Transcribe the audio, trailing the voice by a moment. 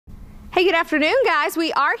Hey, good afternoon, guys.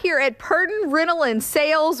 We are here at Purdon Rental and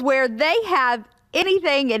Sales, where they have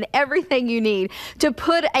anything and everything you need to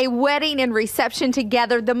put a wedding and reception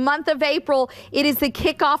together. The month of April, it is the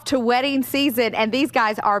kickoff to wedding season, and these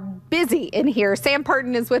guys are busy in here. Sam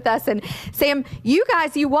Purdon is with us, and Sam, you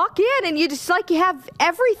guys, you walk in and you have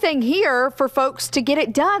everything here for folks to get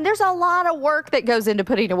it done. There's a lot of work that goes into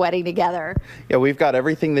putting a wedding together. Yeah, we've got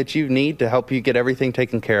everything that you need to help you get everything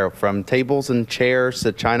taken care of, from tables and chairs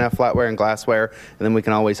to china, flatware, and glassware, and then we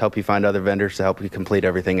can always help you find other vendors to help you complete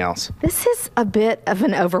everything else. This is a bit of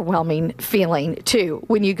an overwhelming feeling too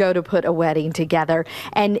when you go to put a wedding together,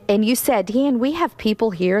 and you said, Deanne, we have people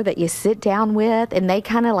here that you sit down with and they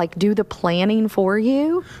kind of like do the planning for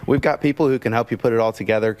you. We've got people who can help you put it all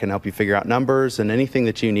together, can help you figure out numbers and anything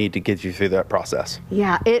that you need to get you through that process.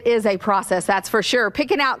 Yeah, it is a process, that's for sure.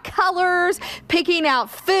 Picking out colors, picking out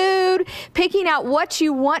food, picking out what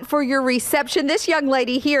you want for your reception. This young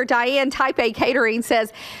lady here, Diane, Type A Catering,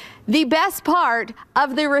 says the best part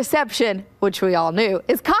of the reception, which we all knew,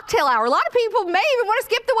 is cocktail hour. A lot of people may even want to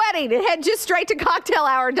skip the wedding and head just straight to cocktail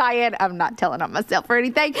hour. Diane, I'm not telling on myself or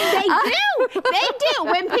anything. They do. They do.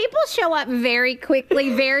 When people show up very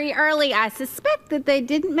quickly, very early, I suspect that they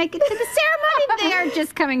didn't make it to the ceremony. They are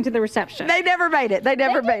just coming to the reception. They never made it. They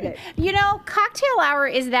never made it. You know, cocktail hour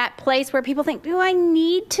is that place where people think, do I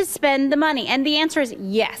need to spend the money? And the answer is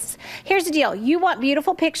yes. Here's the deal. You want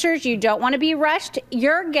beautiful pictures. You don't want to be rushed.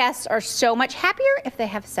 Your guests are so much happier if they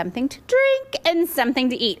have something to drink and something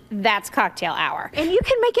to eat. That's cocktail hour. And you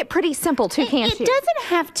can make it pretty simple too, can't you? It doesn't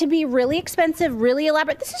have to be really expensive, really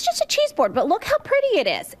elaborate. This is just a cheese board, but look how pretty it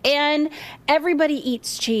is. And everybody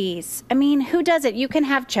eats cheese. I mean, who doesn't? You can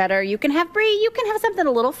have cheddar, you can have brie, you can have something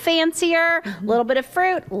a little fancier, a little bit of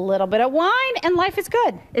fruit, a little bit of wine, and life is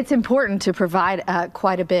good. It's important to provide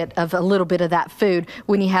quite a bit of a little bit of that food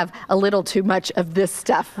when you have a little too much of this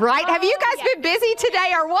stuff, right? Have you guys been busy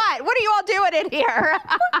today or what? What are you all doing in here?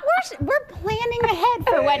 We're planning ahead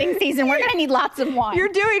for wedding season. We're going to need lots of wine. You're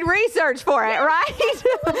doing research for it,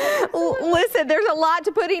 right? Listen, there's a lot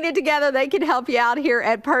to putting it together. They can help you out here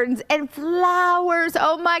at Purdon's. And flowers,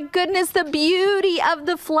 oh my goodness, the beauty of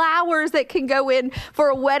the flowers that can go in for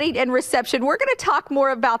a wedding and reception. We're going to talk more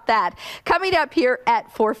about that coming up here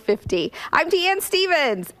at 4:50. I'm Deanne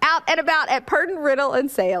Stevens, out and about at Purdon Rental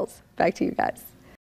and Sales. Back to you guys.